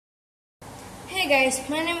Hey guys,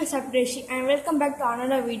 my name is Saptashi and welcome back to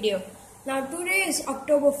another video. Now today is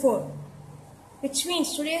October 4, which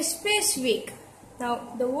means today is Space Week.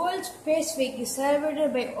 Now the World Space Week is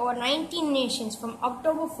celebrated by over 19 nations from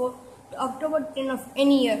October 4 to October 10 of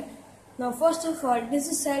any year. Now first of all, this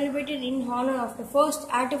is celebrated in honor of the first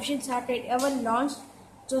artificial satellite ever launched,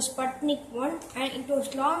 it was Sputnik 1, and it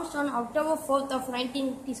was launched on October 4th of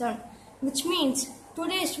 1957, which means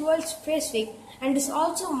today is World Space Week, and this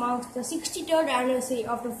also marks the 63rd anniversary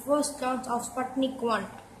of the first launch of Sputnik 1.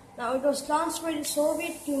 Now it was launched by the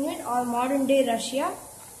Soviet Union or modern day Russia.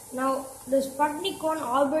 Now the Sputnik 1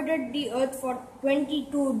 orbited the Earth for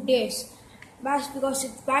 22 days. That's because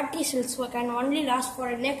its battery cells can only last for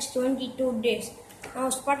the next 22 days. Now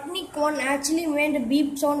Sputnik 1 actually made a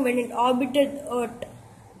beep sound when it orbited Earth.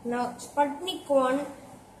 Now Sputnik 1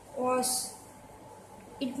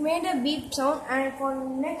 made a beep sound, and for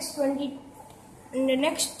in the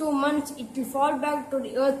next 2 months it will fall back to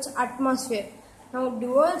the Earth's atmosphere. Now the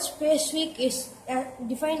World Space Week is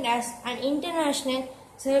defined as an international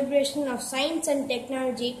celebration of science and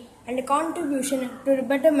technology and a contribution to the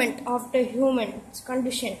betterment of the human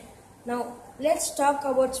condition. Now let's talk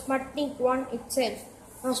about Sputnik 1 itself.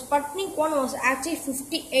 Now Sputnik 1 was actually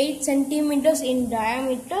 58 centimeters in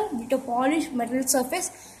diameter with a polished metal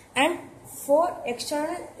surface and 4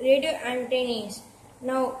 external radio antennas.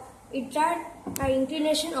 Now it had an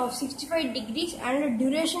inclination of 65 degrees and the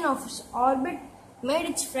duration of its orbit made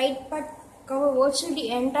its flight path cover virtually the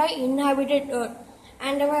entire inhabited Earth.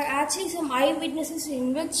 And there were actually some eyewitnesses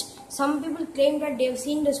in which some people claim that they have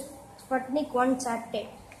seen the Sputnik 1 satellite.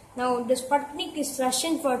 Now the Sputnik is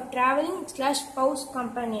Russian for traveling/spouse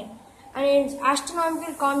companion, and in its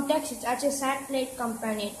astronomical context it's actually a satellite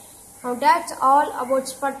companion. Now that's all about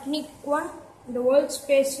Sputnik 1, the World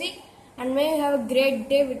Space Week, and may you have a great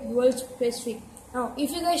day with World Space Week. Now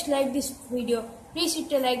if you guys like this video, please hit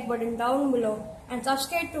the like button down below and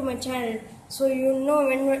subscribe to my channel so you know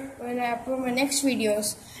when I upload my next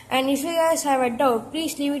videos. And if you guys have a doubt,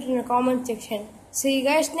 please leave it in the comment section. See you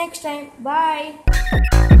guys next time. Bye.